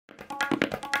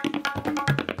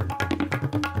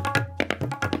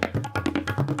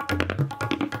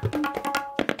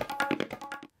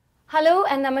Hello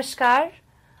and namaskar.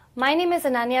 My name is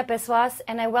Anannya Biswas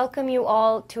and I welcome you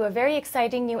all to a very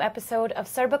exciting new episode of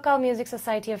Sarb Akal Music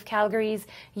Society of Calgary's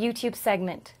YouTube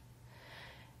segment.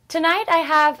 Tonight I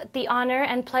have the honor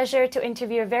and pleasure to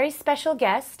interview a very special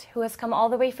guest who has come all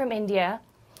the way from India,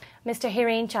 Mr.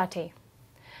 Hiren Chate.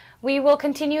 We will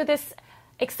continue this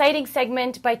exciting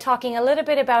segment by talking a little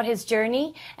bit about his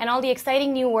journey and all the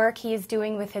exciting new work he is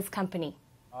doing with his company.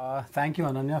 Thank you,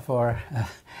 Ananya, for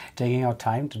taking out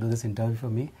time to do this interview for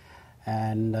me.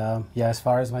 And as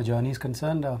far as my journey is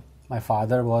concerned, my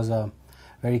father was a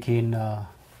very keen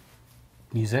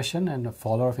musician and a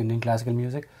follower of Indian classical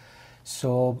music.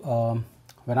 So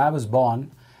when I was born,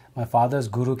 my father's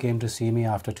guru came to see me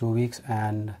after 2 weeks,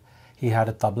 and he had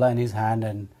a tabla in his hand,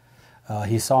 and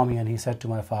he saw me and he said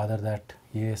to my father that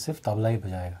ये सिर्फ तबला ही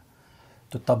बजाएगा.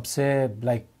 तो तब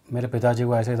से मेरे पिताजी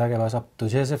को ऐसे था कि बस अब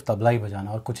तुझे सिर्फ तबला ही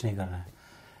बजाना और कुछ नहीं करना है.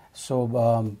 सो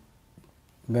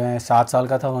मैं 7 साल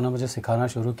का था, उन्होंने मुझे सिखाना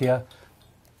शुरू किया.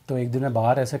 तो एक दिन मैं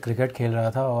बाहर ऐसे क्रिकेट खेल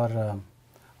रहा था और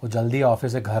वो जल्दी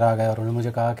ऑफिस से घर आ गए और उन्होंने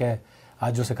मुझे कहा कि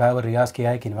आज जो सिखाया वो रियाज़ किया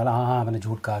है कि नहीं. वाला हाँ मैंने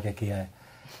झूठ कहा कि किया है.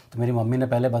 तो मेरी मम्मी ने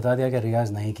पहले बता दिया कि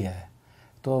रियाज़ नहीं किया है.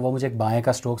 तो वो मुझे एक बाएँ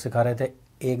का स्ट्रोक सिखा रहे थे,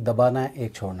 एक दबाना है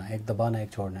एक छोड़ना है, एक दबाना है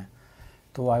एक छोड़ना है.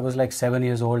 तो I was like 7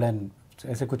 years old and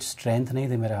ऐसे कुछ स्ट्रेंथ नहीं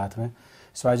थी मेरे हाथ में.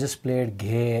 सो आई जस्ट प्लेड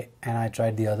घे and I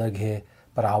tried the other घे,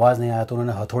 पर आवाज़ नहीं आया. तो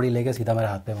उन्होंने हथौड़ी लेके सीधा मेरे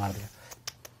हाथ पे मार दिया.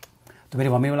 तो मेरी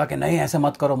मम्मी बोला कि नहीं ऐसे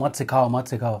मत करो, मत सिखाओ मत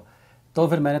सिखाओ. तो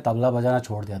फिर मैंने तबला बजाना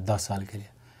छोड़ दिया 10 साल के लिए.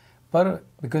 पर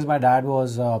because my dad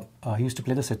was he used to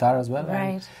play the sitar as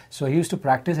well, so he used to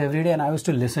practice every day and I used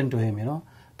to listen to him, you know.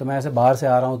 तो मैं ऐसे बाहर से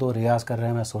आ रहा हूँ तो रियाज कर रहे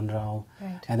हैं, मैं सुन रहा हूँ.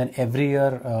 And then every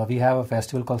year we have a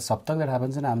festival called सप्तक दैट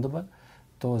हैपेंस इन अहमदाबाद.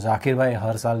 तो जाकिर भाई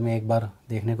हर साल में एक बार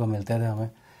देखने को मिलते थे हमें.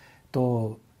 तो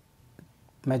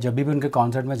मैं जब भी उनके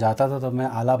कॉन्सर्ट में जाता था तब मैं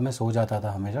आलाप में सो जाता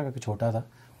था हमेशा, क्योंकि छोटा था.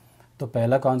 तो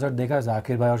पहला कॉन्सर्ट देखा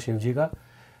जाकिर भाई और शिव जी का.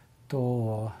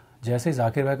 तो जैसे ही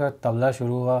जाकिर भाई का तबला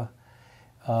शुरू हुआ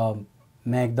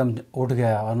मैं एकदम उठ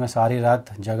गया और मैं सारी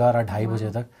रात जगा रहा 2:30 बजे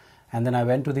तक. And then I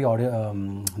went to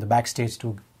the back stage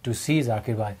two सी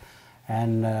जाकिर भाई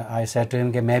and I said to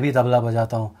him कि मैं भी तबला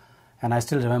बजाता हूँ. And I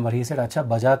still remember he said अच्छा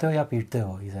बजाते हो या पीटते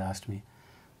हो, he asked me.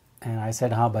 And I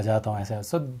said हाँ बजाता हूँ ऐसे.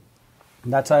 सो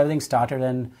that's how everything started.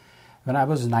 And when I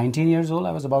was 19 years old, I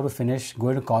was about to finish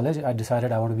going to college. I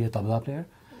decided I want to be a tabla player.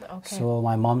 Okay. So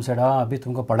my mom said, हाँ अभी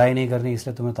तुमको पढ़ाई नहीं करनी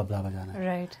इसलिए तुम्हें तबला बजाना है.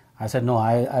 Right. I said no,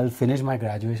 I'll finish my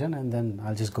graduation and then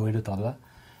I'll just go into tabla.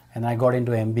 And I got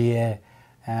into MBA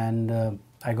and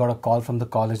I got a call from the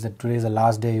college that today is the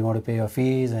last day, you want to pay your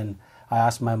fees. And I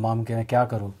asked my mom कि मैं क्या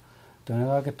करूँ. तो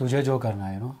उन्होंने कहा कि तुझे जो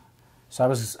करना है, you know.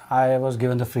 So I was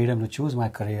given the freedom to choose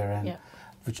my career and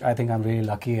which I think I'm really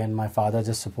lucky, and my father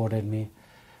just supported me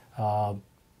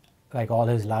like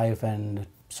all his life. And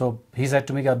so he said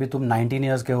to me कि अभी तुम 19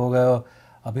 years के हो गए हो,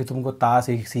 अभी तुमको ता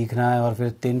सीखना है और फिर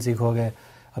 3 सीखोगे.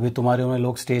 अभी तुम्हारी उम्र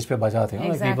लोग स्टेज पे बजाते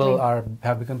हैं, like people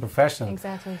have become professional.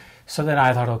 Exactly. So then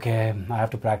I thought okay, I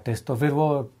have to practice. तो फिर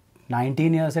वो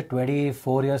 19 years से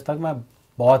 24 years तक मैं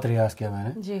बहुत रियाज किया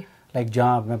मैंने जी. लाइक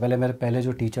जहाँ मैं मेरे पहले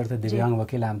जो टीचर थे दिव्यांग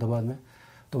वकील अहमदाबाद में,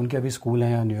 तो उनके अभी स्कूल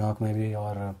हैं न्यूयॉर्क में भी.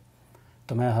 और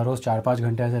तो मैं हर रोज़ 4-5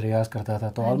 घंटे ऐसे रियाज करता था.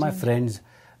 तो all my friends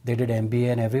they did MBA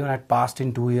and everyone had passed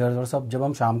in 2 years. और सब जब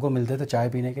हम शाम को मिलते थे चाय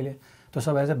पीने के लिए तो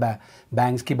सब ऐसे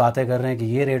बैंक्स की बातें कर रहे हैं कि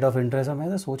ये रेट ऑफ इंटरेस्ट है.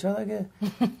 मैं सोच रहा था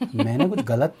कि मैंने कुछ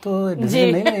गलत तो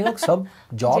डिसीजन नहीं लिया. लोग सब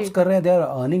जॉब्स कर रहे हैं, दे आर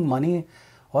अर्निंग मनी,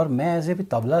 और मैं ऐसे भी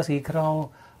तबला सीख रहा हूँ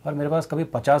और मेरे पास कभी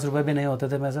 50 रुपये भी नहीं होते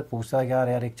थे. मैं ऐसे पूछता था कि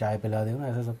यार एक चाय पिला दे ना,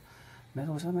 ऐसे सब. मैं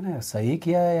सोच रहा मैंने सही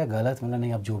किया है या गलत. मतलब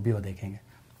नहीं, अब जो भी हो देखेंगे.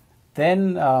 Then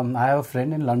I have a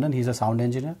friend in London. He's a sound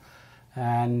engineer,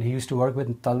 and he used to work with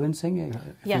Talwin Singh.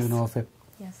 If you know of it.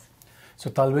 Yes.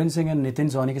 So Talwin Singh and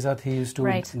Nitin Soni ke sath he used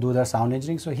to do their sound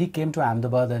engineering. So he came to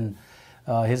Ahmedabad, and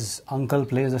his uncle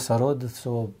plays the sarod.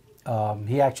 So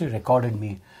he actually recorded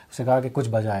me. उसने कहा कि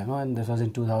कुछ बजाए, no? And this was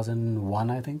in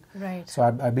 2001, I think. Right. So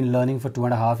I've been learning for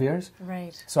 2.5 years.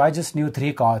 Right. So I just knew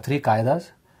three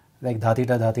kaidas, like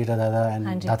dhati ta dada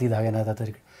and dhati dhage na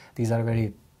dhati. These are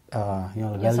very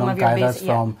well-known kaidas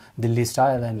from Delhi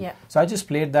style, and so I just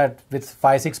played that with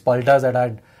 5-6 paltas that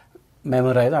I'd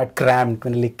memorized, I'd crammed,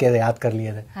 मैंने लिख के याद कर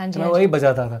लिए थे. तो मैं वही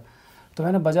बजाता था. तो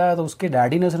मैंने बजाया तो उसके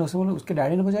डैडी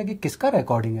ने बजाया कि किसका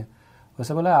रिकॉर्डिंग है.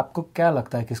 उसे बोला आपको क्या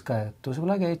लगता है किसका है. तो उसे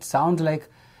बोला कि it sounds like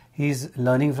he is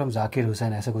learning from Zakir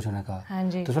Hussain, ऐसे कुछ उन्होंने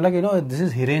कहा. तो बोला कि दिस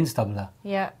इज हिरेन्स तबला.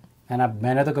 एंड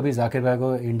मैंने तो कभी जाकिर भाई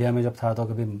को इंडिया में जब था तो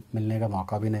कभी मिलने का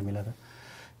मौका भी नहीं मिला था.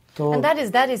 And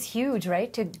that is huge,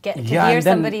 right? To hear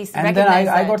somebody recognize that. And then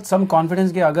I got some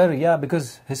confidence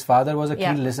because his father was a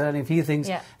keen listener, and if he thinks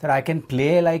that I can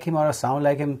play like him or sound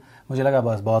like him, मुझे लगा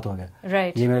बस बहुत हो गया,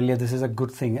 right. ये मेरे लिए this is a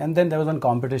good thing. And then there was one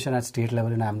competition at state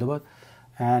level in Ahmedabad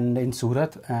and in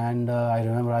Surat, and I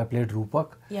remember I played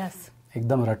रूपक.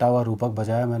 एकदम रटा हुआ रूपक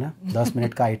बजाया मैंने, 10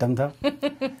 मिनट का आइटम था.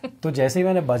 तो जैसे ही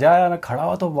मैंने बजाया, मैं खड़ा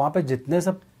हुआ तो वहाँ पे जितने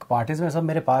सब पार्टीज में सब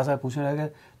मेरे पास आए, पूछने लगे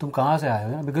तुम कहाँ से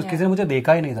आए हो, बिकॉज किसी ने मुझे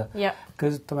देखा ही नहीं था.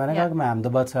 तो मैंने कहा कि मैं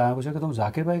अहमदाबाद से आया. पूछा कि तुम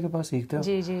जाकिर भाई के पास सीखते हो?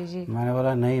 जी. मैंने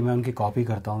बोला नहीं, मैं उनकी कॉपी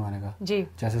करता हूँ. मैंने कहा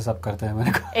जैसे सब करते हैं.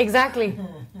 मैंने कहा exactly.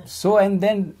 So and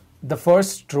then the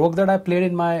first stroke that I played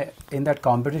in that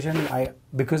competition,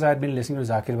 because I had been listening to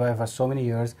Zakir Bhai for so many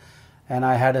years, and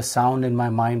I had a sound in my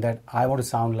mind that I want to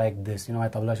sound like this, my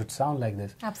tabla should sound like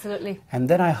this. Absolutely.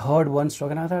 And then I heard one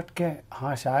stroke and I thought कि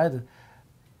हाँ शायद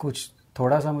कुछ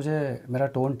थोड़ा सा मुझे मेरा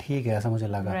tone ठीक है, ऐसा मुझे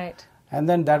लगा. Right.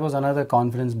 And then that was another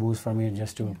confidence boost for me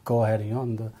just to go ahead,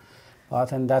 on the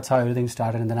path, and that's how everything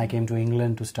started. And then I came to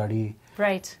England to study.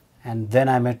 Right. And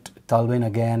then I met Talwin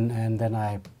again, and then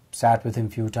I sat with him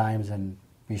few times and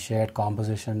we shared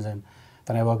compositions, and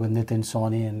then I worked with Nitin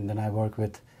Soni, and then I worked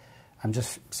with, I'm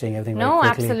just saying everything very quickly. No,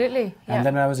 absolutely. Yeah. And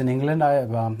then when I was in England, I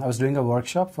was doing a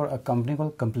workshop for a company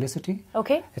called Complicity.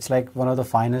 Okay. It's like one of the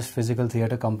finest physical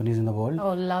theatre companies in the world.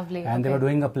 Oh, lovely. And they were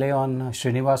doing a play on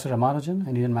Srinivasa Ramanujan,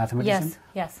 an Indian mathematician.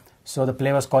 Yes. So the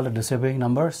play was called A Disappearing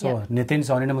Number. So Nitin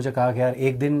Soni ने मुझे कहा कि यार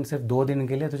एक दिन सिर्फ 2 दिन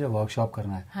के लिए तुझे वर्कशॉप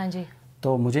करना है. हाँ जी.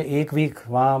 तो मुझे 1 वीक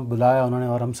वहाँ बुलाया उन्होंने,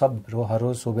 और हम सब हर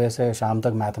रोज सुबह से शाम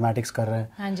तक मैथमेटिक्स कर रहे हैं.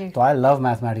 हाँ जी. तो आई लव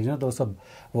मैथमेटिक्स, तो सब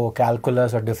वो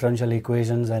कैलकुलस और डिफरेंशियल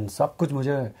इक्वेशंस एंड सब कुछ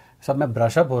मुझे सब में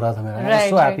ब्रश अप हो रहा था मेरा.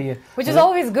 So happy, which is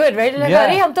always good, right?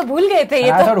 अरे हम तो भूल गए थे ये.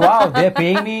 I thought wow, they are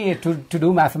paying me to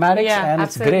do mathematics and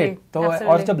it's great. तो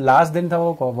और जब लास्ट दिन था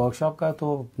वो वर्कशॉप का,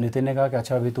 तो नितिन ने कहा कि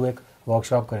अच्छा अभी तू एक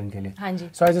वर्कशॉप कर इनके लिए. हाँ जी.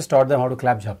 सो I just taught them how to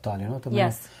clap झपताल, तो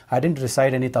I didn't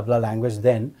recite any tabla language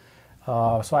then.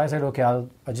 So I said, okay,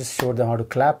 I just showed them how to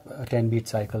clap a 10-beat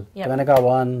cycle. Yep. So मैंने कहा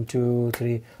 1, 2,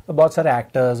 3. तो बहुत सारे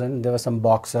actors, and there were some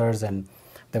boxers, and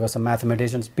there were some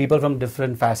mathematicians, people from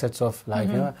different facets of life.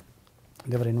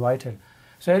 They were invited.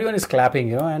 So everyone is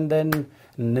clapping, and then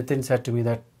Nitin said to me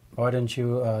that, why don't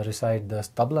you recite the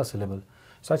tabla syllable?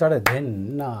 So I started then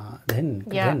na, then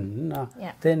na,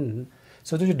 then.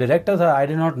 So the director था, I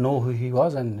did not know who he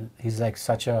was, and he's like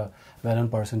such a well-known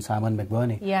person, Simon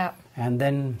McBurney. Yeah. And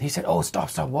then he said, "Oh,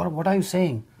 stop! What are you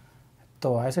saying?"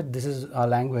 So I said, "This is our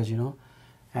language,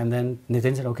 And then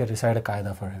Nitin said, "Okay, recite a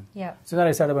qaida for him." Yeah. So then I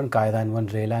recited one qaida and one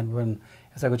rela and one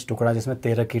ऐसा कुछ टुकड़ा जिसमें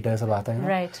 13 कीटा सब आता है.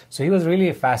 Right. So he was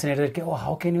really fascinated कि, oh,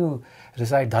 how can you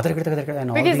recite dhadar kirta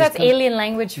and all these? Because that's alien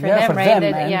language for them, right? For them.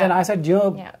 And then I said,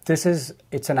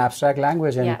 it's an abstract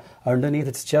language, and underneath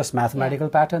it's just mathematical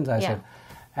patterns. I said,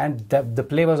 and the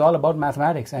play was all about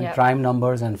mathematics and prime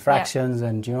numbers and fractions,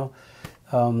 and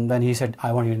then he said,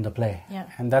 I want you in the play,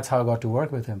 and that's how I got to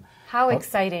work with him. How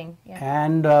exciting!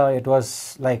 And it was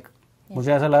like,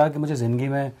 मुझे ऐसा लगा कि मुझे जिंदगी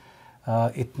में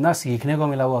इतना सीखने को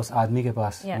मिला वो उस आदमी के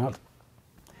पास.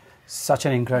 Such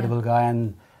an incredible guy,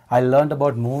 and I learned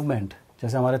about movement.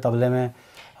 जैसे हमारे तबले में,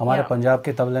 हमारे पंजाब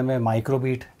के तबले में माइक्रो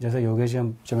बीट, जैसे योगेश जी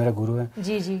जो मेरे गुरु हैं,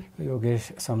 जी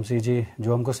योगेश शमसी जी,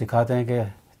 जो हमको सिखाते हैं कि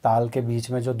ताल के बीच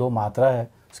में जो 2 मात्रा है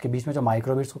उसके बीच में जो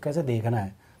माइक्रो बीट्स को कैसे देखना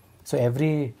है. So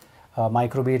every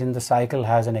micro beat in the cycle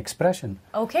has an expression.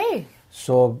 Okay.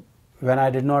 So when I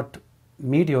did not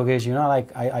meet Yogesh,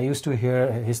 like I used to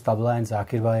hear his tabla and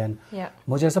Zakir Bhai, and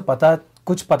मुझे ऐसा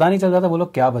कुछ पता नहीं चल रहा था वो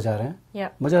लोग क्या बजा रहे हैं.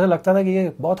 मुझे ऐसा लगता था कि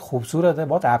ये बहुत खूबसूरत है,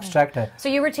 बहुत abstract है. So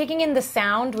you were taking in the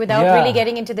sound without really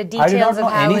getting into the details of how it's. I did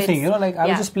not know anything, like I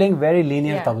was just playing very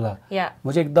linear tabla.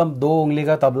 मुझे एकदम 2 उंगली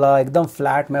का तबला एकदम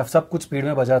फ्लैट में सब कुछ speed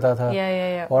में बजाता था.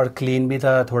 और क्लीन भी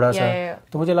था थोड़ा सा.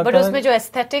 तो मुझे लगता था उसमें जो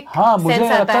एस्थेटिक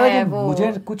सेंस आता है वो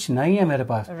मुझे कुछ नहीं है मेरे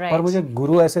पास. पर मुझे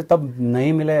गुरु ऐसे तब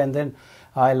नहीं मिले. And then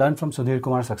I learned from Sudhir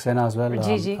Kumar Saxena as well,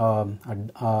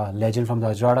 a legend from the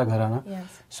Ajrada Gharana. Yes.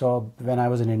 So when I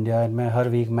was in India, and मैं हर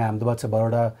week मैं अहमदाबाद से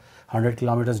बड़ौदा 100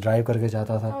 kilometers drive करके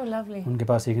जाता था. Oh, lovely. उनके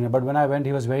पास सीखने. But when I went,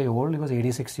 he was very old. He was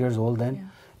 86 years old then.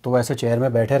 तो वैसे चेयर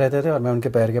में बैठे रहते थे और मैं उनके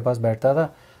पैर के पास बैठता था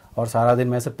और सारा दिन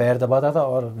मैं ऐसे पैर दबाता था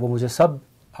और वो मुझे सब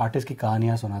आर्टिस्ट की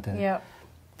कहानियाँ सुनाते थे.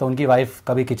 तो उनकी वाइफ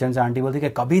कभी किचन से आंटी बोलती कि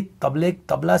कभी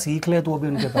तबला सीख ले तू अभी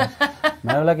उनके पास.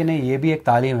 मैंने बोला कि नहीं, ये भी एक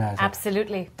तालीम है.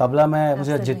 Absolutely. तबला में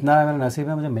मुझे जितना मेरा नसीब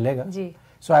है मुझे मिलेगा.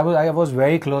 So I was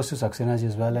very close to Saxena ji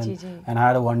as well, and I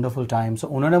had a wonderful time. So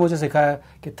उन्होंने मुझे सिखाया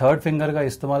कि थर्ड फिंगर का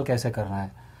इस्तेमाल कैसे करना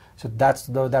है. So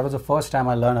that was the first time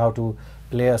I learned how to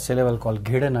play a syllable called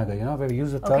Ghidanaga, where we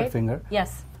use the third finger.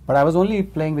 Yes. But I was only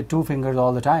playing with 2 fingers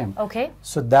all the time. Okay.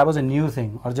 So that was a new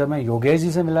thing. और जब मैं योगेश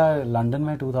जी से मिला London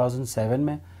में 2007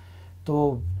 में,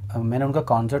 तो मैंने उनका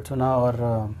कॉन्सर्ट सुना और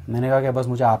मैंने कहा कि बस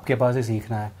मुझे आपके पास ही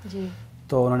सीखना है. जी.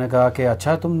 तो उन्होंने कहा कि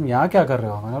अच्छा तुम यहाँ क्या कर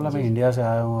रहे हो. मैंने बोला मैं इंडिया से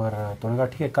आया हूँ. और तो उन्होंने कहा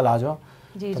ठीक है कल आ जाओ.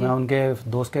 तो मैं उनके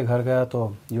दोस्त के घर गया तो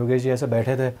योगेश जी ऐसे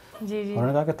बैठे थे,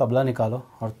 उन्होंने कहा कि तबला निकालो,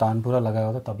 और तानपुरा लगाया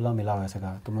हुआ था, तबला मिला वैसे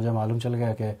कहा, तो मुझे मालूम चल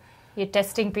गया कि ये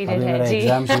टेस्टिंग पीरियड है जी।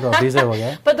 एग्जाम शुरू अभी से हो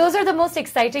गया। But those are the most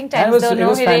exciting times, though, no,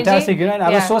 Hiren fantastic, you know, and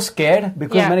I was so scared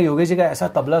because मैंने योगेश जी का ऐसा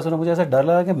तबला सुना, मुझे ऐसा डर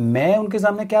लगा कि मैं उनके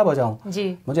सामने क्या बजाऊं जी,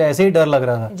 मुझे ऐसे ही डर लग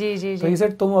रहा था जी जी। तो he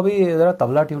said तुम अभी जरा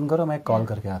तबला ट्यून करो, मैं कॉल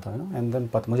करके आता हूँ, एंड देन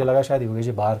मुझे लगा शायद योगेश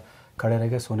जी बाहर खड़े रह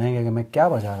के सुनेंगे कि मैं क्या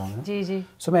बजा रहा हूँ जी जी।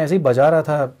 सो मैं ऐसे ही बजा रहा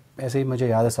था, ऐसे ही मुझे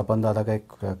याद है सपन दादा का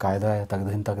एक कायदा है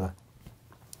तकदीन तक,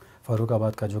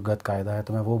 फर्रुखाबाद का जो गत कायदा है,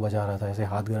 तो मैं वो बजा रहा था ऐसे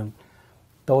हाथ गर्म।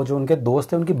 तो जो उनके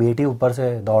दोस्त थे उनकी बेटी ऊपर से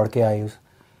दौड़ के आई,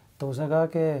 तो उसने कहा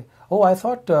कि ओह I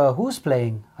thought who is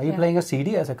playing, are you playing a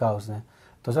CD, ऐसे कहा उसने।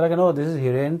 तो उसने कहा no this is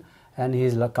Hiren and he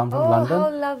is come from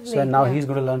London, so now he is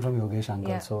going to learn from Yogesh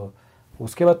uncle. सो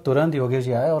उसके बाद तुरंत योगेश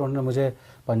जी आए और उन्होंने मुझे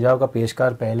पंजाब का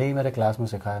पेशकार पहले ही मेरे क्लास में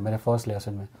सिखाया, मेरे फर्स्ट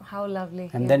लेसन में। How lovely.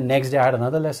 And then next day I had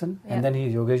another lesson and then he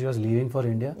Yogesh was leaving for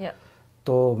India.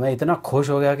 तो मैं इतना खुश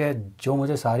हो गया कि जो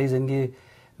मुझे सारी जिंदगी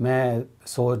मैं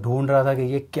ढूंढ रहा था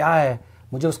कि ये क्या है,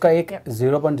 मुझे उसका एक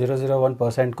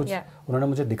 0.001% कुछ उन्होंने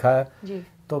मुझे दिखाया।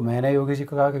 तो मैंने योगेश जी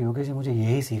को कहा कि योगेश जी मुझे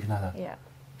यही सीखना था।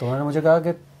 तो उन्होंने मुझे कहा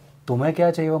कि तुम्हें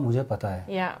क्या चाहिए वो मुझे पता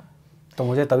है। तो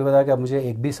मुझे तभी पता कि अब मुझे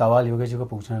एक भी सवाल योगेश जी को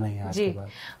पूछना नहीं है आज के बाद।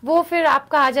 वो फिर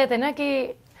आपका आ जाता है ना कि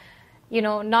you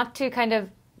know not to kind of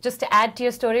just add to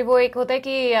your story. वो एक होता है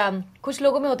कि कुछ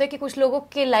लोगों में होता है कि कुछ लोगों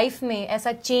के लाइफ में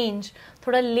ऐसा चेंज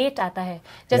थोड़ा लेट आता है।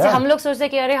 जैसे हम लोग सोचते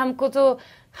हैं कि अरे हमको तो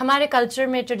हमारे कल्चर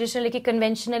में ट्रेडिशनली कि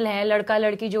कन्वेंशनल है, लड़का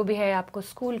लड़की जो भी है आपको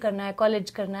स्कूल करना है, कॉलेज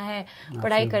करना है,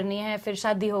 पढ़ाई करनी है, फिर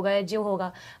शादी होगा जो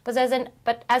होगा। But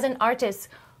as an artist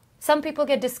some people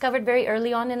get discovered very early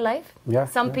on in life.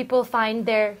 Some people find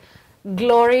their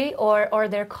glory or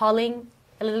their calling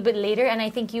a little bit later, and I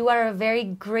think you are a very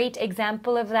great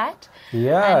example of that.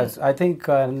 Yes, I think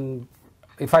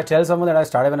if I tell someone that I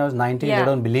started when I was 19, they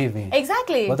don't believe me.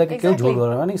 Exactly. पता है कि क्यों झूठ बोल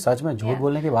रहा हूँ? नहीं, सच में झूठ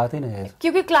बोलने की बात ही नहीं है।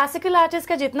 क्योंकि क्लासिकल आर्टिस्ट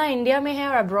का जितना इंडिया में है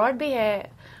और अब्रॉड भी है,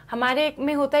 हमारे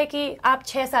में होता है कि आप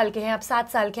 6 साल के हैं, आप 7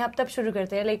 साल के हैं, आप तब शुरू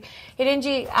करते हैं। Like Hiren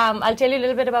ji, I'll tell you a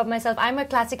little bit about myself. I'm a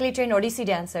classically trained Odissi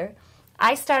dancer.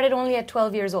 I started only at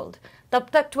 12 years old. तब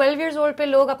तक 12 years old पे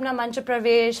लोग अपना मंच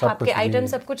प्रवेश, आपके आइटम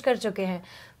सब कुछ कर चुके हैं।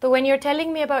 तो when you're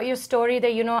telling me about your story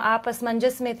that you know आप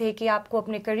असमंजस में थे कि आपको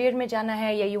अपने करियर में जाना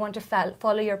है या you want to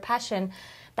follow your passion,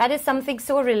 that is something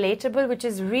so relatable, which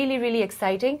is really really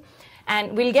exciting.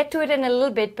 And we'll get to it in a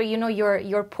little bit, but you know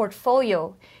your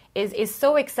portfolio is so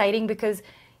exciting because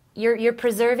you're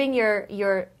preserving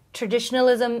your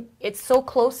traditionalism. It's so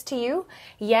close to you,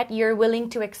 yet you're willing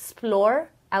to explore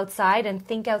outside and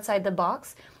think outside the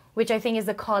box, which I think is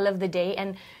the call of the day.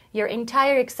 And your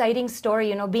entire exciting story,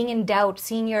 you know, being in doubt,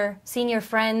 seeing your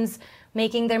friends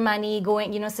making their money,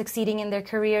 going, you know, succeeding in their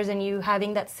careers, and you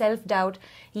having that self-doubt,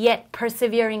 yet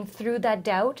persevering through that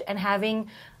doubt and having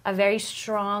a very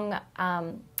strong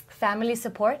family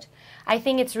support. I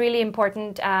think it's really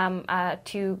important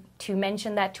to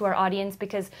mention that to our audience,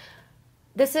 because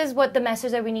this is what the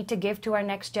message that we need to give to our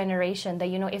next generation, that,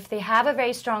 you know, if they have a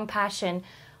very strong passion,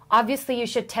 obviously you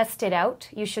should test it out.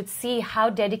 You should see how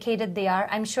dedicated they are.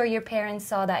 I'm sure your parents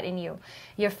saw that in you.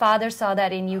 Your father saw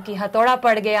that in you, कि हथौड़ा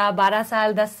पड़ गया, 12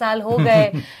 साल 10 साल हो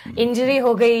गए, injury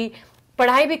हो गई,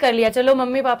 पढ़ाई भी कर लिया, चलो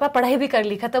मम्मी पापा पढ़ाई भी कर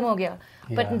ली, खत्म हो गया.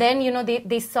 But then, you know,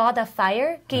 they saw the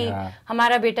fire, कि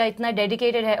हमारा बेटा इतना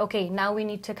dedicated है, okay, now we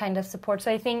need to kind of support.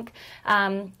 So I think,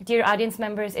 dear audience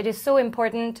members, it is so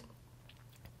important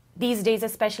these days,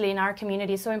 especially in our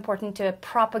community, it's so important to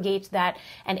propagate that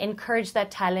and encourage that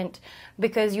talent,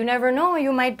 because you never know,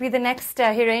 you might be the next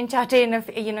Hiren Chate, and if,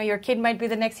 you know, your kid might be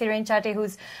the next Hiren Chate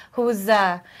who's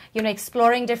you know,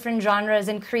 exploring different genres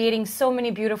and creating so many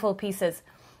beautiful pieces,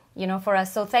 you know, for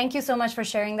us. So thank you so much for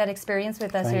sharing that experience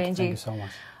with us, Hiren ji. Thank you so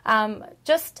much.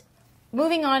 Just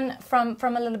moving on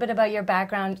from a little bit about your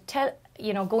background,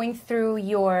 you know, going through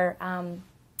your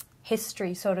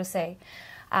history, so to say.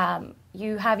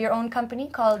 You have your own company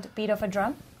called Beat of a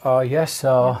Drum? Yes.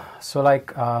 So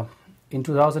like in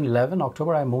 2011,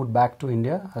 October, I moved back to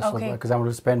India because I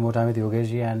wanted to spend more time with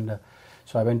Yogesh, and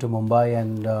so I went to Mumbai,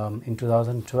 and in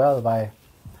 2012,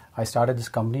 I started this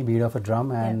company, Beat of a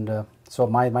Drum, and so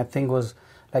my thing was,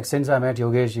 like, since I met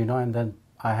Yogesh, you know, and then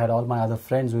I had all my other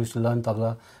friends who used to learn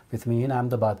tabla with me in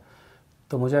Ahmedabad.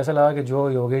 तो मुझे ऐसा लगा कि जो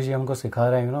योगेश जी हमको सिखा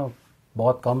रहे हैं, you know,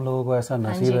 बहुत कम लोगों को ऐसा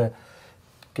नसीब है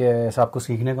कि ऐसा आपको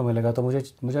सीखने को मिलेगा. तो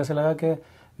मुझे ऐसा लगा कि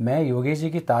मैं योगेश जी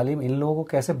की तालीम इन लोगों को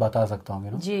कैसे बता सकता हूँ,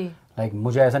 यू नो. लाइक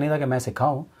मुझे ऐसा नहीं था कि मैं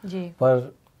सिखाऊं,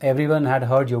 पर everyone had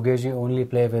heard Yogesh ji only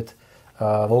play with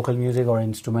vocal music or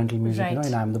instrumental music, you know,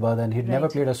 in Ahmedabad, and he'd never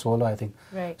played a solo, I think.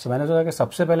 So मैंने सोचा कि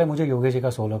सबसे पहले मुझे योगेश जी का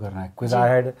सोलो करना है, because I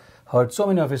had heard so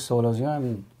many of his solos, you know,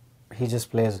 and he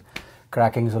just plays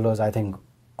cracking solos, I think,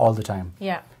 all the time.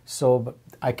 Yeah. So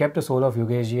I kept a solo of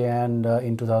Yogesh and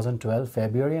in 2012,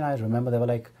 February, and I remember there were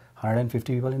like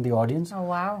 150 people in the audience. Oh,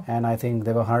 wow. And I think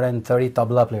there were 130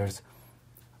 tabla players.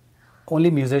 Only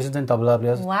musicians and tabla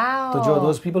players. Wow. So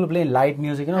those people who play light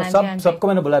music, you know, सबको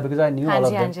मैंने बुलाया because I knew all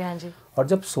of them. हाँ जी. और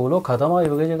जब solo खत्म हुआ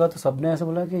योगेश का तो सबने ऐसे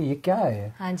बोला कि ये क्या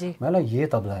है? हाँ जी. मैं बोला ये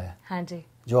तबला है. हाँ जी.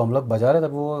 जो हम लोग बजा रहे थे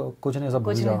वो कुछ नहीं, सब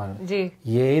भूल जाओ मैंने. जी.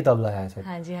 ये ही तबला है ऐसे.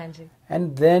 हाँ जी, हाँ जी.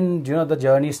 And then you know the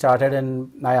journey started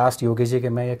and I asked Yogesh ji कि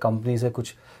मैं ये कंपनी से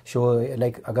कुछ शो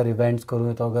like अगर इवेंट्स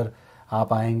करूँ तो अगर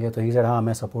आप आएंगे तो he said हाँ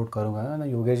मैं सपोर्ट करूँगा.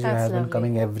 Yogesh ji has been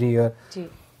coming every year. Ji.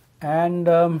 And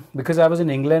because I was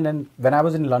in England and when I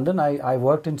was in London, I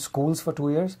worked in schools for 2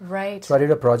 years. Right. So I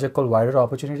did a project called Wider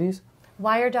Opportunities.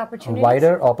 Wider opportunities?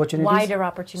 Wider Opportunities. Wider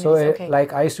Opportunities, so okay.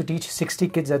 like I used to teach 60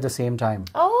 kids at the same time.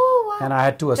 Oh, wow. And I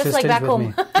had 2 assistants Just like back with home.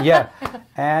 me. Yeah.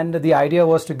 And the idea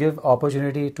was to give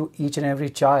opportunity to each and every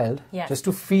child just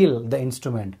to feel the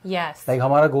instrument. Yes. Like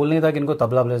हमारा गोल नहीं था कि इनको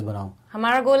tabla players बनाओ.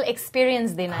 हमारा गोल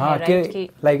experience देना है,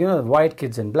 right? Like you know, white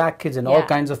kids and black kids and all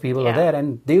kinds of people were there,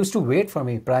 and they used to wait for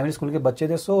me. Primary school के बच्चे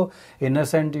थे so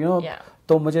innocent, you know.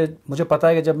 तो मुझे पता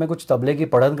है कि जब मैं कुछ तबले की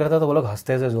पढ़न करता तो वो लोग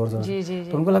हंसते थे जोर जोर से.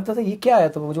 तो उनको लगता था ये क्या है,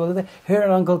 तो मुझे बोलते थे here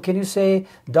uncle can you say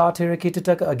da tere ki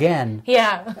tak again,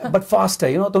 but faster,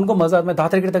 you know. तो उनको मजा, मैं da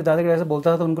tere ki tak ऐसे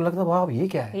बोलता था तो उनको लगता वाह ये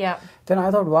क्या है. Then I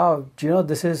thought wow, you know,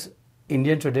 this is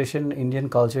Indian tradition, Indian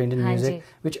culture, Indian music,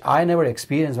 which I never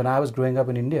experienced when I was growing up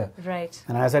in India. Right.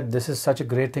 And I said this is such a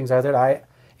great thing. So I said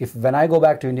if when I go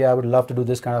back to India, I would love to do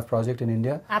this kind of project in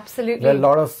India. Absolutely. Where a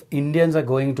lot of Indians are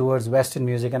going towards Western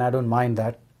music, and I don't mind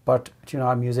that. But you know,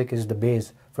 our music is the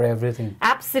base for everything.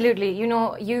 Absolutely. You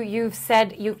know, you've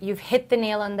said you've hit the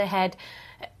nail on the head.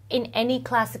 In any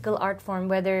classical art form,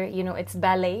 whether you know it's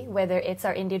ballet, whether it's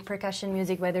our Indian percussion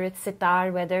music, whether it's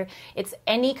sitar, whether it's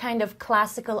any kind of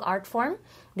classical art form,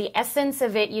 the essence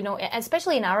of it, you know,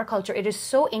 especially in our culture, it is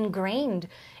so ingrained.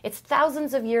 It's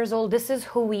thousands of years old. This is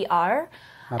who we are.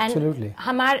 Absolutely.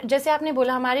 And जैसे आपने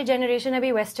बोला हमारी generation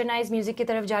अभी westernized music की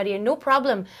तरफ जा रही है, no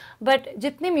problem. But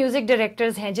जितने music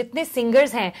directors हैं, जितने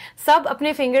singers हैं, सब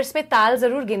अपने fingers पे ताल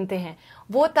जरूर गिनते हैं.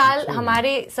 वो ताल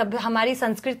हमारी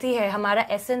संस्कृति है, हमारा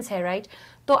essence है, right?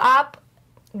 तो आप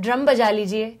ड्रम बजा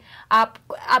लीजिए, आप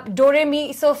डोरे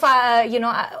मी sofa, you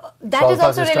know, that is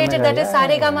also related, that is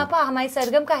Sa Re Ga Ma Pa हमारी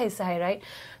सरगम का हिस्सा है, right?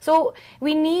 So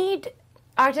we need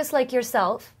artists like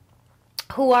yourself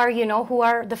who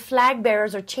are the flag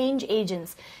bearers or change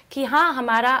agents, कि हाँ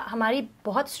हमारी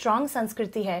बहुत strong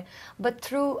संस्कृति है, but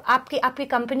through आपकी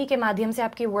company के माध्यम से,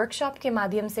 आपके workshop के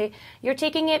माध्यम से, you're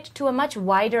taking it to a much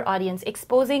wider audience,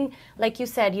 exposing, like you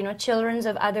said, you know, children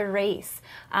of other race,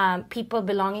 people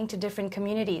belonging to different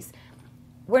communities.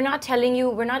 We're not telling you,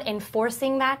 we're not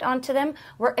enforcing that onto them,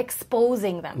 we're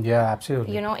exposing them. Yeah,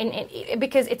 absolutely. You know,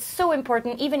 because it's so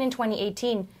important, even in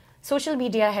 2018, social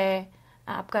media है,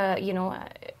 आपका, you know,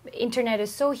 internet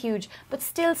is so huge, but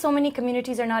still so many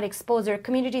communities are not exposed. There are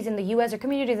communities in the US or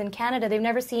communities in Canada, they've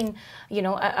never seen, you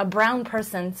know, a brown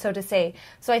person, so to say.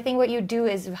 So I think what you do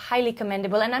is highly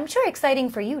commendable, and I'm sure exciting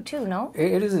for you too, no?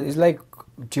 It is. It's like,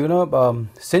 you know,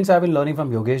 since I've been learning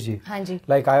from Yogesh ji,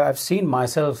 like I've seen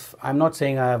myself, I'm not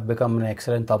saying I have become an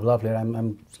excellent tabla player,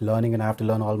 I'm learning and I have to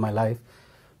learn all my life.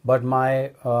 But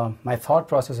my thought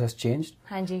process has changed.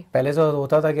 हाँ जी. पहले से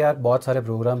होता था कि यार बहुत सारे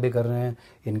programme भी कर रहे हैं,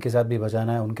 इनके साथ भी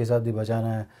बजाना है, उनके साथ भी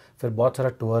बजाना है, फिर बहुत सारा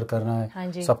टूर करना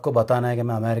है, सबको बताना है कि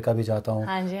मैं अमेरिका भी जाता हूँ,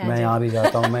 मैं यहाँ भी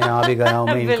जाता हूँ, मैं यहाँ भी गया हूँ,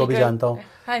 मैं इनको भी जानता हूँ.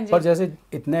 पर जैसे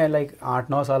इतने लाइक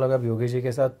 8-9 साल हो गए योगेश जी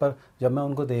के साथ, पर जब मैं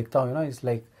उनको देखता हूँ ना, it's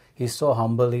like he is so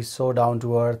humble, he is so down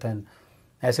to earth, and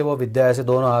ऐसे वो विद्या ऐसे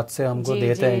दोनों हाथ से हमको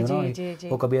देते हैं, यू नो.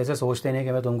 वो कभी ऐसे सोचते नहीं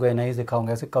कि मैं तुमको ये नहीं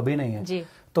सिखाऊंगा, ऐसे कभी नहीं है.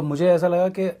 तो मुझे ऐसा लगा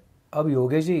कि अब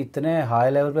योगेश जी इतने हाई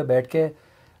लेवल पे बैठ के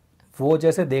वो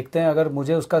जैसे देखते हैं, अगर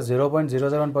मुझे उसका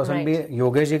 0.001% भी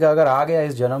योगेश जी का अगर आ गया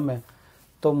इस जन्म में,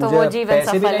 तो मुझे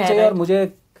पैसे भी नहीं चाहिए और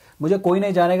मुझे कोई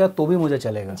नहीं जानेगा तो भी मुझे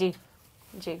चलेगा. जी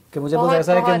कि मुझे बस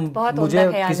ऐसा है कि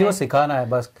मुझे किसी को सिखाना है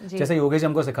बस, जैसे योगेश जी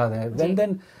हमको सिखाते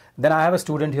हैं. Then I have a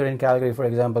student here in Calgary, for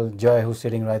example, Joy, who's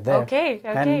sitting right there. Okay.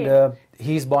 And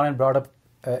he's born and brought up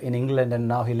in England, and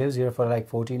now he lives here for like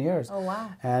 14 years. Oh, wow.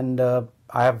 And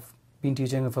I have been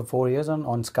teaching him for 4 years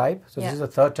on Skype. So this is the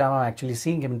third time I'm actually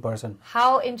seeing him in person.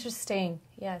 How interesting.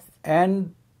 Yes.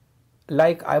 And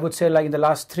like I would say, like in the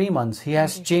last 3 months, he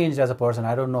has changed as a person.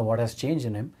 I don't know what has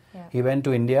changed in him. Yeah. He went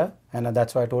to India, and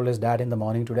that's why I told his dad in the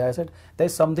morning today. I said,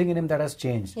 there's something in him that has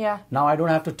changed. Yeah. Now I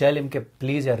don't have to tell him कि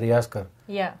please यार रियाज कर.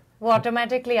 Yeah. वो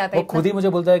automatically आता है. वो खुद ही मुझे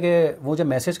बोलता है कि वो मुझे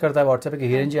मैसेज करता है व्हाट्सएप पे कि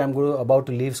हिरेन जी I am about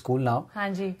to leave school now. हाँ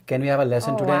जी. Can we have a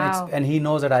lesson today? And he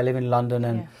knows that I live in London,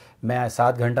 and मैं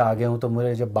 7 घंटा आगे हूँ, तो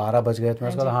मुझे जब 12 बज गए तो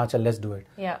मैं उसको हाँ चल लेट्स डू इट.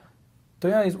 तो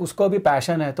यार उसको भी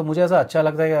पैशन है, तो मुझे ऐसा अच्छा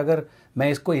लगता है कि अगर मैं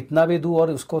इसको इतना भी दूं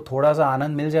और उसको थोड़ा सा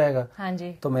आनंद मिल जाएगा, हाँ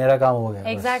जी, तो मेरा काम हो गया।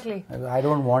 Exactly, I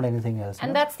don't want anything else,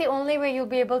 and that's the only way you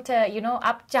be able to, you know,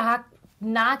 आप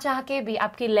ना चाह के भी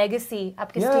आपकी लेगेसी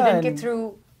आपके स्टूडेंट के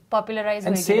through popularize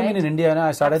and same in India,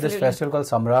 I started this festival called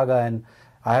Samraga, and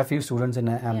I have few students in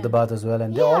Ahmedabad as well,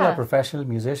 and they all are professional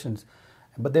musicians,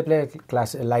 but they play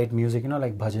light music,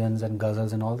 like bhajans and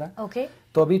ghazals and all that. Okay.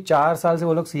 तो अभी 4 साल से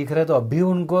वो लोग सीख रहे हैं, तो अभी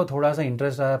उनको थोड़ा सा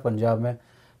इंटरेस्ट आया पंजाब में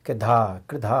कि धा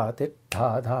ते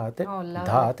धा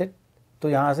ते, तो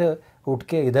यहाँ से उठ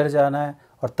के इधर जाना है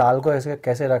और ताल को ऐसे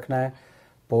कैसे रखना है,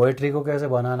 पोएट्री को कैसे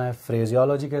बनाना है,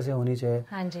 फ्रेजियोलॉजी कैसे होनी चाहिए।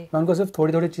 हाँ जी। मैं उनको सिर्फ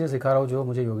थोड़ी थोड़ी चीजें सिखा रहा हूँ जो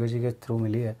मुझे योगेश जी के थ्रू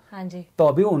मिली है। हाँ जी। तो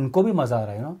अभी उनको भी मजा आ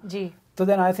रहा है जी। तो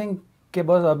देन आई थिंक कि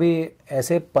बस अभी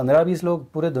ऐसे 15-20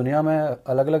 लोग पूरे दुनिया में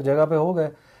अलग अलग जगह पे हो गए,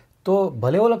 तो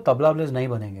भले वो लोग तबला प्लेयर्स नहीं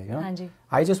बनेंगे,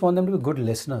 I just want them to be good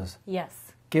listeners,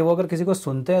 कि वो अगर किसी को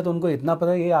सुनते हैं तो उनको इतना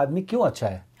पता है ये आदमी क्यों अच्छा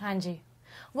है। हाँ जी,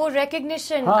 वो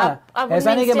रिकग्निशन। हाँ,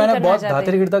 ऐसा नहीं कि मैंने बहुत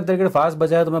धातिर तक फास्ट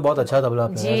बजाया तो मैं बहुत अच्छा तबला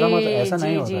प्लेयर, ऐसा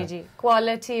नहीं होता।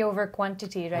 Quality over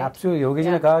quantity, right. Absolutely, Yogi ji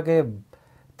ने कहा कि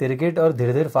तिरकिट और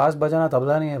धीरे धीरे फास्ट बजाना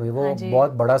तबला नहीं है भाई, वो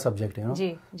बहुत बड़ा सब्जेक्ट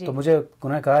है। तो मुझे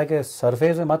उन्होंने कहा है कि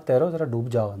सरफेस में मत तैरो, जरा डूब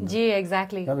जाओ अंदर। जी,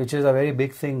 exactly, which is a very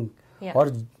big thing.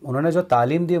 और उन्होंने जो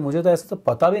तालीम दी मुझे तो ऐसा तो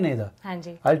पता भी नहीं था। हाँ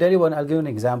जी। I'll tell you one, I'll give you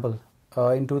an example.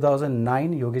 In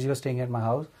 2009, Yogi ji was staying at my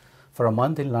house for a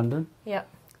month in London. Yeah.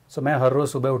 So मैं हर रोज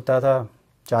सुबह उठता था,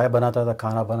 चाय बनाता था,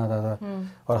 खाना बनाता था,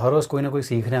 और हर रोज कोई ना कोई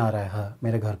सीखने आ रहा है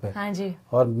मेरे घर पे। हाँ जी।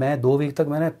 और मैं 2 वीक तक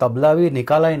मैंने तबला भी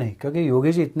निकाला ही नहीं, क्योंकि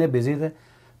योगी जी इतने बिजी थे।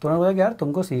 तो उन्होंने बोला कि यार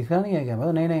तुमको सीखना नहीं है क्या?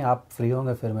 मैं नहीं नहीं, आप फ्री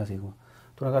होंगे फिर मैं सीखूँ।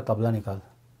 तो उन्होंने कहा तबला निकाल।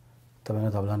 तो मैंने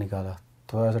तबला निकाला,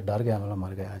 थोड़ा ऐसा डर गया, मतलब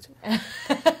मर गया आज।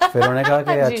 फिर उन्होंने कहा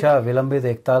कि अच्छा विलंबित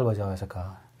एकताल बजाओ, ऐसा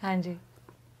कहा। हाँ जी।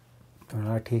 तो मैंने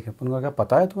कहा ठीक है। उन्होंने कहा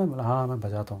पता है तुम्हें? बोला हाँ मैं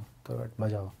बजाता हूँ। तो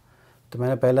बजाओ। तो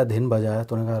मैंने पहला दिन बजाया,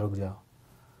 तो उन्होंने कहा रुक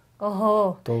जाओ।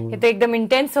 ओहो, तो ये तो एकदम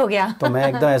इंटेंस हो गया। तो मैं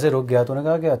एकदम ऐसे रुक गया। तो उन्होंने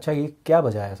कहा कि अच्छा ये क्या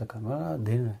बजाया? ऐसा कहा। मैंने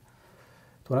दिन है।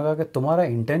 तो उन्होंने कहा कि तुम्हारा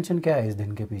इंटेंशन क्या है इस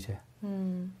दिन के पीछे?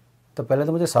 तो पहले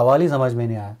तो मुझे सवाल ही समझ में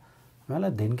नहीं आया। मैंने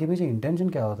कहा दिन के पीछे इंटेंशन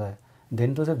क्या होता है?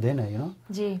 दिन तो सिर्फ दिन है,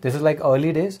 जी। This is like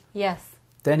early days. Yes.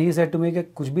 Then he said to me कि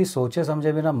कुछ भी सोचे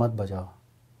समझे बिना मत बजाओ।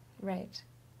 राइट।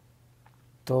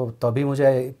 तो तभी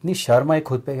मुझे इतनी शर्म आई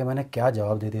खुद पे कि मैंने क्या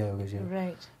जवाब दे दिया Yogi ji.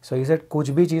 Right. So he said कुछ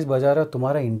भी चीज बजा रहे हो,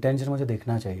 तुम्हारा इंटेंशन मुझे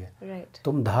देखना चाहिए। राइट।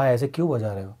 तुम धा ऐसे क्यों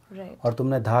बजा रहे हो? राइट। और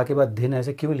तुमने धा के बाद दिन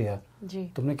ऐसे क्यों लिया?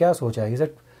 जी। तुमने क्या सोचा? ही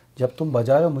सेड जब तुम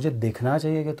बजा रहे हो मुझे देखना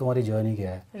चाहिए कि तुम्हारी जर्नी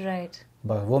क्या है। राइट।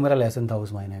 बस वो मेरा लेसन था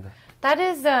उस महीने का।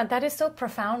 That is so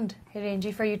profound, Hiren ji,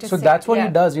 for you to So say. that's what he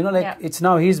does, it's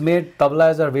now he's made tabla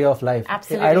as a way of life.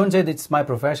 Absolutely. I don't say it's my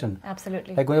profession.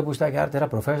 Absolutely. Like कोई पूछता है कि यार तेरा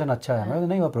profession अच्छा है, मैं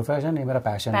नहीं, वो प्रोफेशन नहीं, मेरा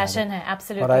पैशन है। पैशन है,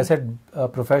 absolutely. और ऐसे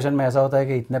प्रोफेशन में ऐसा होता है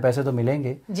कि इतने पैसे तो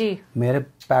मिलेंगे जी, मेरे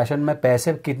पैशन में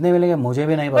पैसे कितने मिलेंगे मुझे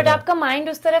भी नहीं पता। बट आपका माइंड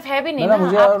उस तरफ है भी नहीं ना,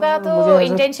 आपका तो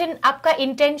इंटेंशन, आपका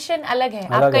इंटेंशन अलग है।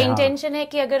 आपका इंटेंशन है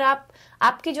कि अगर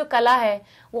आपकी जो कला है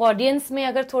वो ऑडियंस में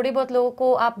अगर थोड़ी बहुत लोगों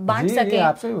को आप बांट सके,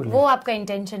 वो आपका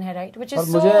इंटेंशन है, राइट? Which is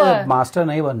so. मुझे मास्टर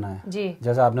नहीं बनना है जी,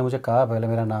 जैसे आपने मुझे कहा पहले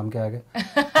मेरा नाम के आगे।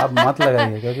 अब मत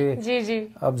लगाइए, क्योंकि जी जी,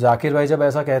 अब जाकिर भाई जब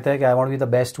ऐसा कहते हैं कि I want to be the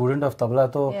best student of tabla,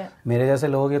 तो मेरे जैसे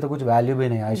लोग ये तो कुछ वैल्यू भी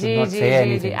नहीं। I should not say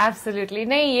anything. Absolutely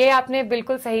नहीं, ये आपने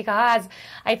बिल्कुल सही कहा। As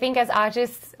I think as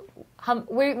artist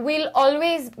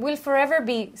we'll forever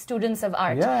be students of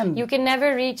art. Yeah, you can never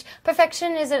reach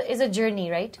perfection. Is a journey,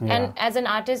 right? Yeah. And as an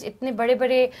artist, इतने बड़े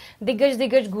बड़े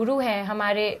दिग्गज गुरु हैं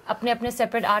हमारे अपने अपने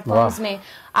सेपरेट आर्ट फॉर्म्स में।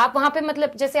 आप वहाँ पे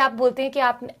मतलब जैसे आप बोलते हैं कि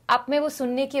आप में वो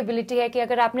सुनने की एबिलिटी है कि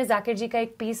अगर आपने जाकिर जी का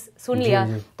एक पीस सुन लिया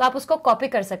तो आप उसको कॉपी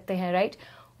कर सकते हैं, राइट?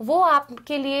 वो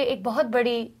आपके लिए एक बहुत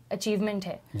बड़ी अचीवमेंट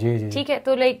है। ठीक है,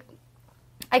 तो like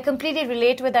I completely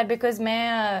relate with that because मैं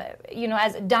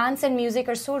as dance and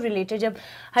music are so related. जब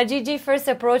हरजीत जी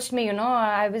first approached me,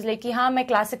 I was like कि हाँ मैं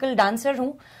classical dancer हूँ,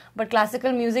 but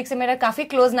classical music से मेरा काफी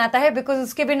close नाता है because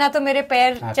उसके बिना तो मेरे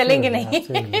पैर चलेंगे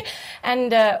नहीं।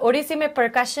 And ओडिसी में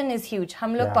percussion is huge.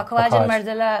 हम लोग पखवाज और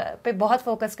मर्दला पे बहुत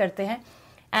फोकस करते हैं।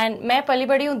 And मैं पली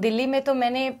बड़ी हूँ दिल्ली में, तो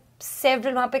मैंने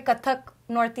several वहाँ पे कथक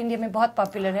नॉर्थ इंडिया में बहुत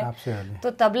पॉपुलर है। तो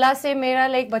तबला से मेरा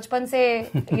लाइक बचपन से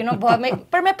बहुत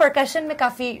पर मैं परकशन में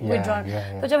काफी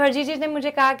विड्रॉन। तो जब हरजीत जी ने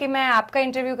मुझे कहा कि मैं आपका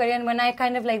इंटरव्यू करिए, when I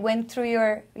kind of like went through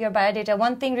your biodata,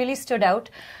 one thing really stood out.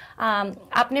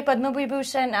 आपने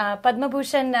पद्म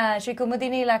भूषण श्री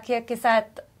कुमुदिनी इलाकिया के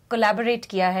साथ कोलैबोरेट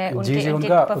किया है।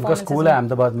 उनका स्कूल है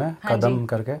अहमदाबाद में, कदम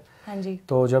करके। हाँ जी।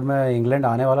 तो जब मैं इंग्लैंड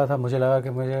आने वाला था मुझे लगा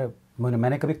कि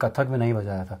मैंने कभी कथक में नहीं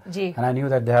बजाया था, and I knew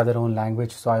that they have their own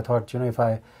language, so I thought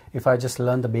if I just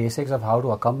learn the basics of how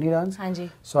to accompany dance,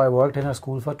 so I worked in a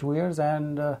school for 2 years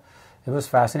and it was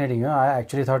fascinating. I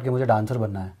actually thought कि मुझे dancer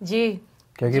बनना है जी।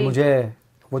 क्योंकि मुझे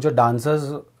वो जो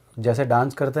dancers जैसे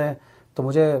dance करते हैं तो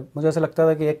मुझे ऐसा लगता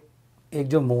था कि एक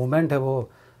जो मूवमेंट है वो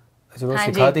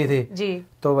सिखाती थी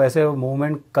तो वैसे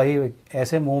मूवमेंट कहीं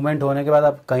ऐसे मूवमेंट होने के बाद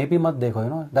आप कहीं भी मत देखो,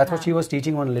 that's what she was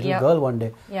teaching one little girl one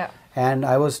day and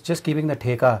I was just keeping the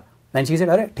ठेका एंड शी सेड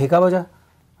अरे ठेका बजा।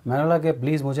 मैंने बोला कि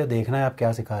प्लीज मुझे देखना है आप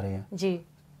क्या सिखा रही हैं जी।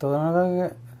 तो उन्होंने कहा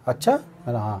अच्छा,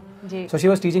 मैंने हाँ। सो शी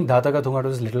वाज टीचिंग धाता का थूंगा टू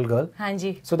दिस लिटिल गर्ल। हाँ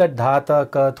जी। सो दैट धाता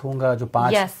का थूंगा जो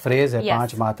 5 फ्रेज है,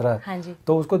 5 मात्रा, हाँ जी।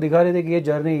 तो उसको दिखा रहे थे कि ये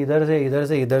जर्नी इधर से इधर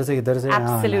से इधर से इधर से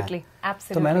यहाँ है।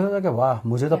 तो मैंने सोचा कि वाह,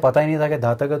 मुझे तो पता ही नहीं था कि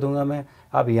धाता का थूंगा में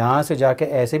आप यहाँ से जाके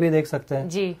ऐसे भी देख सकते हैं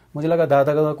जी। मुझे लगा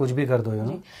धाता का कुछ भी कर दो,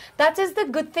 that is the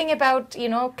good thing about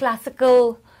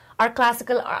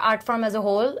classical art form as a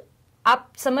whole. आप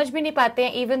समझ भी नहीं पाते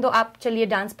हैं इवन दो आप चलिए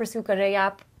डांस परस्यू कर रहे हैं या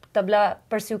आप तबला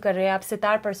परस्यू कर रहे हैं, आप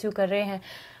सितार परस्यू कर रहे हैं,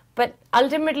 बट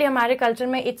अल्टीमेटली हमारे कल्चर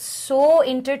में इट्स सो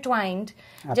इंटरट्वाइंड,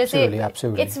 जैसे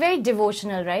इट्स वेरी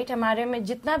डिवोशनल, राइट। हमारे में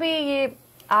जितना भी ये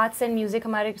आर्ट्स एंड म्यूजिक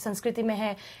हमारे संस्कृति में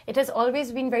है, it has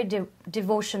always been very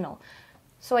devotional.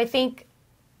 So I think,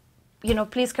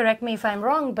 please correct me if I'm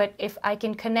wrong, but if I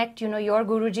can connect, your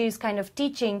Guruji's kind of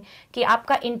teaching कि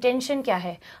आपका intention क्या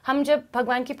है। हम जब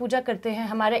भगवान की पूजा करते हैं,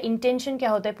 हमारा intention क्या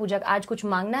होता है पूजा का? आज कुछ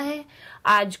मांगना है,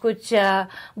 आज कुछ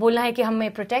बोलना है कि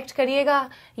हमें protect करिएगा,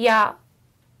 या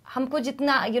हमको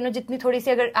जितना जितनी थोड़ी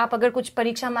सी अगर कुछ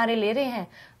परीक्षा हमारे ले रहे हैं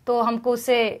तो हमको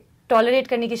उसे tolerate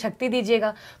करने की शक्ति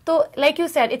दीजिएगा। तो like you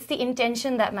said, it's the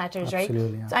intention that matters, right?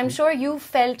 So I'm sure you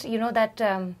felt that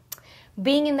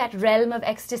being in that realm of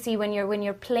ecstasy when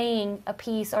you're playing a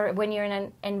piece or when you're in an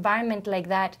environment like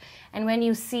that, and when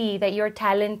you see that your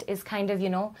talent is kind of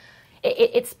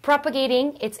it's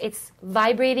propagating, it's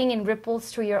vibrating in ripples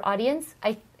through your audience,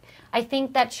 I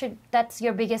think that's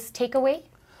your biggest takeaway.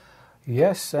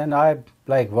 Yes, and I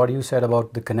like what you said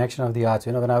about the connection of the arts.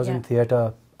 When I was in theatre,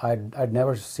 I'd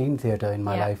never seen theatre in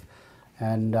my life,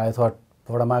 and I thought,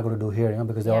 what am I going to do here?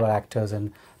 Because they all are actors, and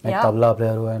मैं tabla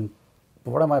player हूँ, and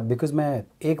what am I? Because मैं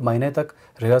 1 महीने तक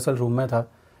rehearsal room में था,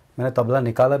 मैंने तबला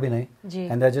निकाला भी नहीं,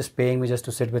 and they're just paying me just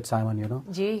to sit with Simon,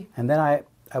 ji. And then I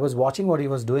was watching what he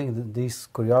was doing, these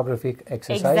choreographic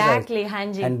exercises. Exactly, हाँ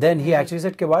जी. And then he actually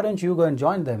said, why don't you go and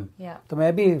join them? तो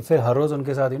मैं भी फिर हर रोज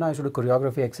उनके साथ, I used to do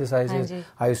choreography exercises.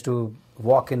 I used to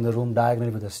walk in the room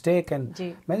diagonally with a stick, and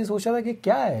मैंने सोचा था कि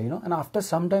क्या है, and after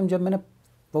some time जब मैंने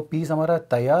वो पीस हमारा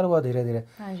तैयार हुआ धीरे धीरे,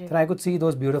 then I could see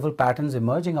those beautiful patterns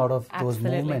emerging out of those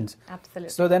movements. Absolutely.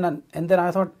 So then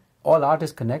I thought all art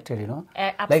is connected,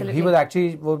 Like he was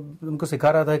actually वो उनको सिखा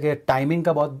रहा था कि टाइमिंग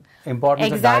का बहुत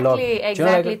इम्पोर्टेंस है, डायलॉग,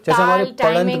 जैसे हमारे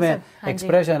पढ़ंत में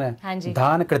एक्सप्रेशन है,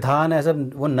 धान कृधान ऐसा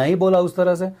वो नहीं बोला उस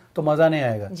तरह से तो मजा नहीं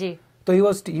आएगा। तो he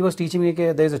was teaching me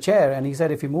कि there is a chair, and he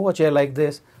said if you move a chair like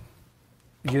this,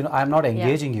 I'm not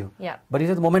engaging you. But he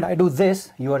said the moment I do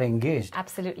this, you are engaged.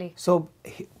 Absolutely. So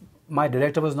my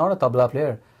director was not a tabla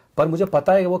player, पर मुझे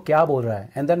पता है कि वो क्या बोल रहा है.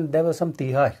 And then there were some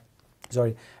tihais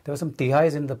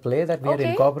in the play that we had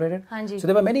incorporated. So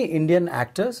there were many Indian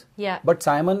actors. But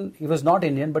Simon, he was not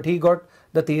Indian, but he got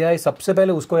the tihai सबसे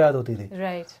पहले उसको याद होती थी.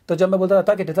 Right. तो जब मैं बोलता था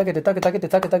ताकि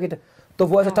तो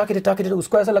वो ऐसा ताकि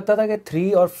उसको ऐसा लगता था कि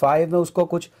 3 और 5 में उसको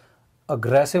कुछ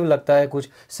अग्रेसिव लगता है, कुछ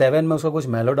 7 में उसको कुछ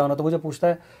मेलो डाउन हो, तो मुझे पूछता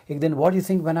है एक दिन, what you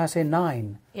think when I से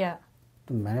 9?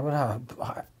 तो मैंने बोला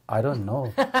I don't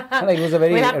know. Like, it was a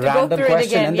very random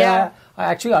question, and then I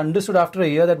actually understood after a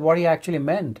year that what he actually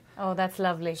meant. Oh, that's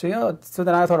lovely. So so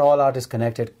then I thought all art is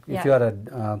connected. If you are a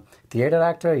theater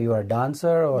actor, you are a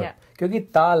dancer, or क्योंकि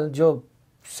ताल जो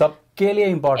सबके लिए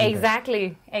important है। Exactly.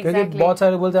 क्योंकि बहुत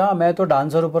सारे बोलते हैं हाँ मैं तो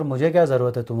डांसर हूँ, पर मुझे क्या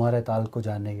जरूरत है तुम्हारे ताल को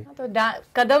जानने की। तो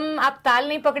कदम आप ताल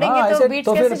नहीं पकड़ेंगे तो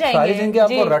बीट्स कैसे जाएंगे? सारी जिंदगी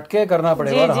आपको रट के करना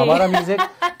पड़ेगा, और हमारा म्यूजिक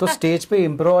तो स्टेज पे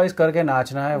इम्प्रोवाइज करके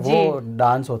नाचना है, वो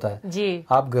डांस होता है।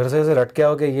 आप घर से रट के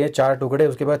आओगे ये 4 टुकड़े,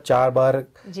 उसके बाद 4 बार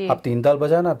आप 3 ताल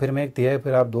बजाना, फिर मैं एक तिहाई,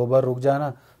 फिर आप 2 बार रुक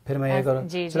जाना, फिर मैं ये करूँ।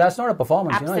 So that's not a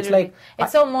performance, it's like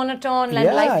it's so monotone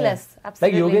and lifeless.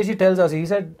 Like Yogesh ji tells us, he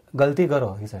said गलती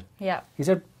करो, he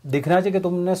said दिखना चाहिए कि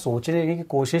तुमने सोचने की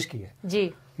कोशिश की है।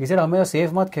 He said हमें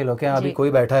सेफ मत खेलो कि अभी कोई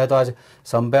बैठा है तो आज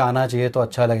सम पे आना चाहिए तो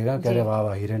अच्छा लगेगा, कह रहे वाह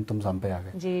वाह हिरेन तुम सम पे आ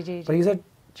गए। But he said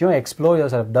explore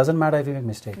yourself, doesn't matter if you make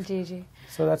mistakes.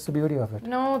 So that's the beauty of it.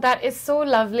 No, that is so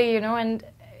lovely, and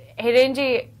Hiren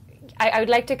ji, I would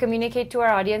like to communicate to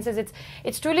our audiences,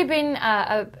 it's truly been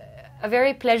a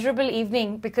very pleasurable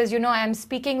evening, because I'm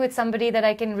speaking with somebody that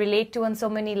I can relate to on so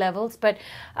many levels, but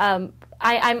I'm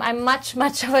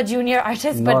much of a junior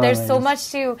artist, but there's so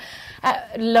much to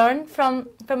learn from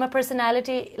a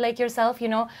personality like yourself,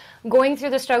 going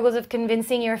through the struggles of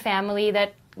convincing your family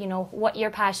that what your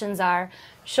passions are,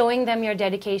 showing them your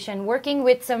dedication, working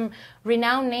with some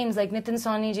renowned names like Nitin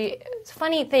Sawhney ji. It's a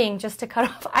funny thing, just to cut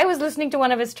off. I was listening to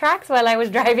one of his tracks while I was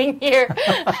driving here.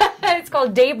 It's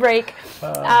called Daybreak.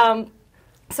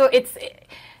 So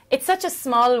it's such a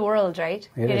small world, right?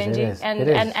 It is.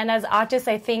 And as artists,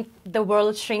 I think the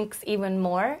world shrinks even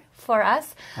more for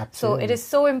us. Absolutely. So it is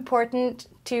so important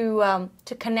to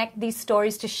connect these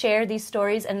stories, to share these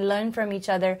stories, and learn from each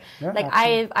other. Yeah, like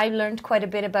I learned quite a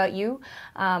bit about you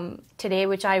today,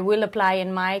 which I will apply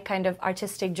in my kind of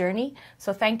artistic journey.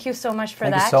 So thank you so much for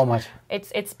that. Thank you so much.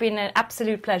 It's been an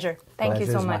absolute pleasure. Thank you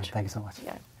so much. Thank you so much.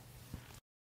 Yeah.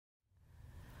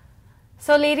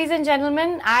 So, ladies and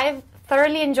gentlemen, I've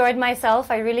thoroughly enjoyed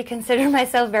myself. I really consider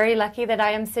myself very lucky that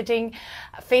I am sitting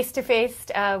face to face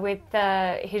with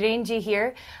Hiren ji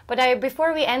here. But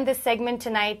before we end this segment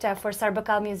tonight for Sarb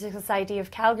Akal Music Society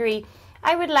of Calgary,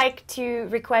 I would like to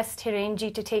request Hiren ji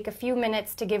to take a few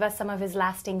minutes to give us some of his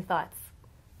lasting thoughts.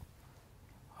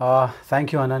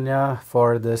 Thank you, Ananya,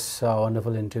 for this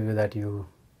wonderful interview that you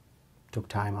took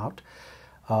time out.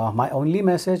 My only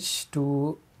message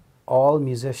to all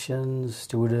musicians,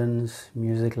 students,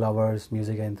 music lovers,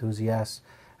 music enthusiasts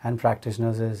and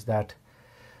practitioners is that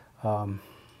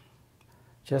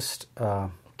just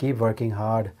keep working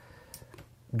hard,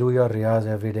 do your riyaz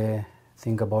every day,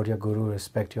 think about your guru,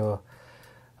 respect your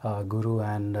guru,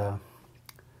 and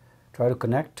try to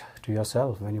connect to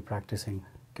yourself when you're practicing.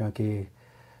 क्योंकि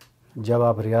जब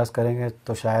आप रियाज करेंगे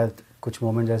तो शायद कुछ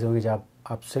moment ऐसे होंगे जब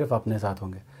आप सिर्फ अपने साथ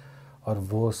होंगे, और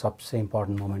वो सबसे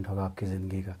इम्पॉर्टेंट मोमेंट होगा आपकी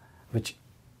ज़िंदगी का, which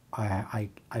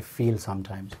I feel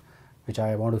sometimes, which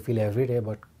I want to feel every day,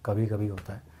 but कभी कभी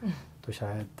होता है. तो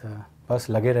शायद बस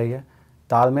लगे रहिए,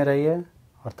 ताल में रहिए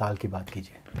और ताल की बात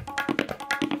कीजिए.